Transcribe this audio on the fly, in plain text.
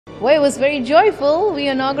Well, it was very joyful. We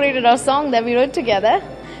inaugurated our song that we wrote together,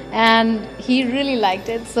 and he really liked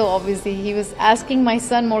it. So obviously he was asking my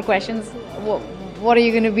son more questions. What are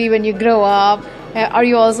you going to be when you grow up? Are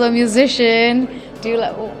you also a musician? Do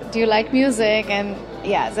you like music? And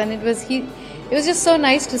yes, and it was just so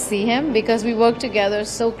nice to see him, because we worked together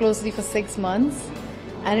so closely for 6 months,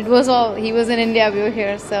 and he was in India, we were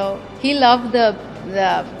here, so he loved the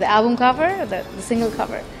album cover, the single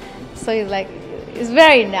cover. So he's like, it's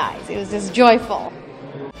very nice. It was just joyful.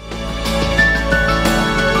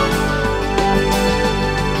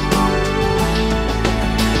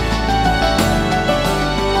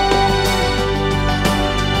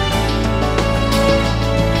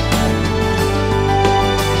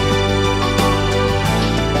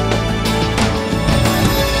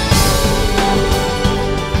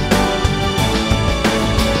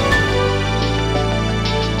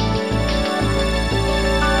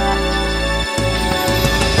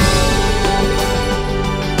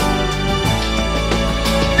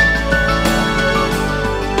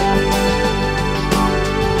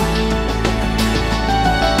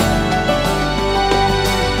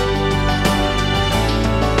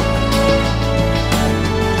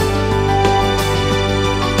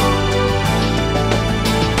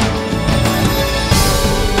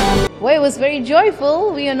 Well, it was very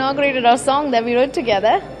joyful. We inaugurated our song that we wrote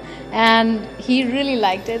together, and he really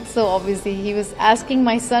liked it. So obviously he was asking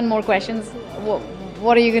my son more questions.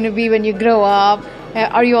 What are you going to be when you grow up?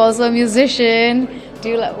 Are you also a musician? Do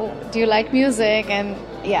you like music? And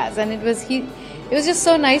yes, and it was just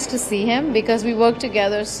so nice to see him, because we worked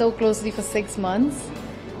together so closely for 6 months,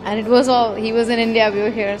 and he was in India, we were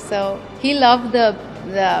here, so he loved the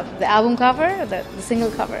album cover, the single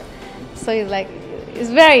cover. So he's like, it's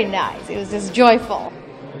very nice. It was just joyful.